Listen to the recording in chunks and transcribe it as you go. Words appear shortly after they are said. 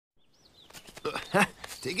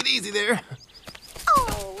Take it easy there.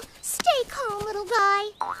 Oh, stay calm, little guy.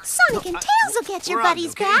 Sonic and Tails will get your we're on,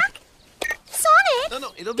 buddies okay? back. Sonic,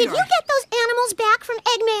 No, it'll be did all you right. get those animals back from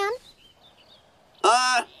Eggman?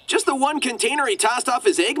 Just the one container he tossed off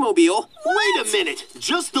his Eggmobile. Wait a minute,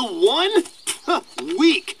 just the one?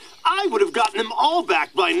 Weak. I would have gotten them all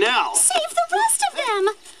back by now. Save the rest of them.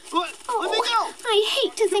 What? Let me go. Oh, I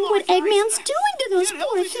hate to think what Eggman's doing to those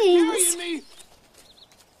poor things. Me.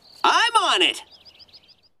 I'm on it.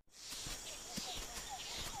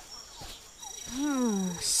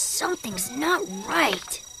 Something's not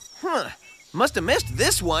right. Huh. Must have missed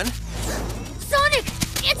this one. Sonic,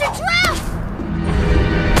 it's a trap!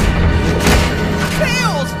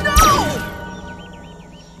 Tails, no!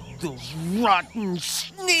 Those rotten,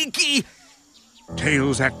 sneaky...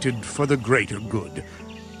 Tails acted for the greater good.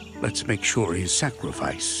 Let's make sure his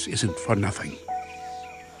sacrifice isn't for nothing.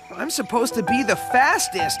 I'm supposed to be the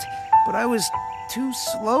fastest, but I was too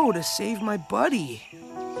slow to save my buddy.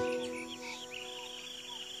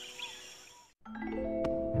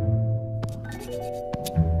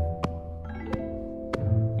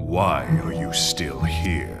 Why are you still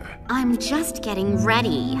here? I'm just getting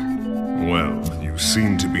ready. Well, you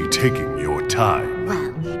seem to be taking your time.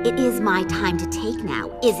 Well, it is my time to take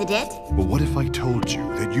now, isn't it? But what if I told you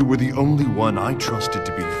that you were the only one I trusted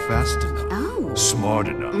to be fast enough, Oh. smart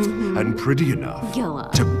enough, and pretty enough Go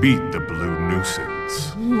on. to beat the blue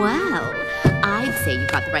nuisance? Well, I'd say you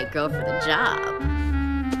got the right girl for the job.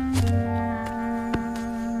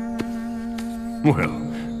 Well,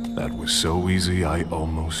 that was so easy I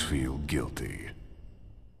almost feel guilty.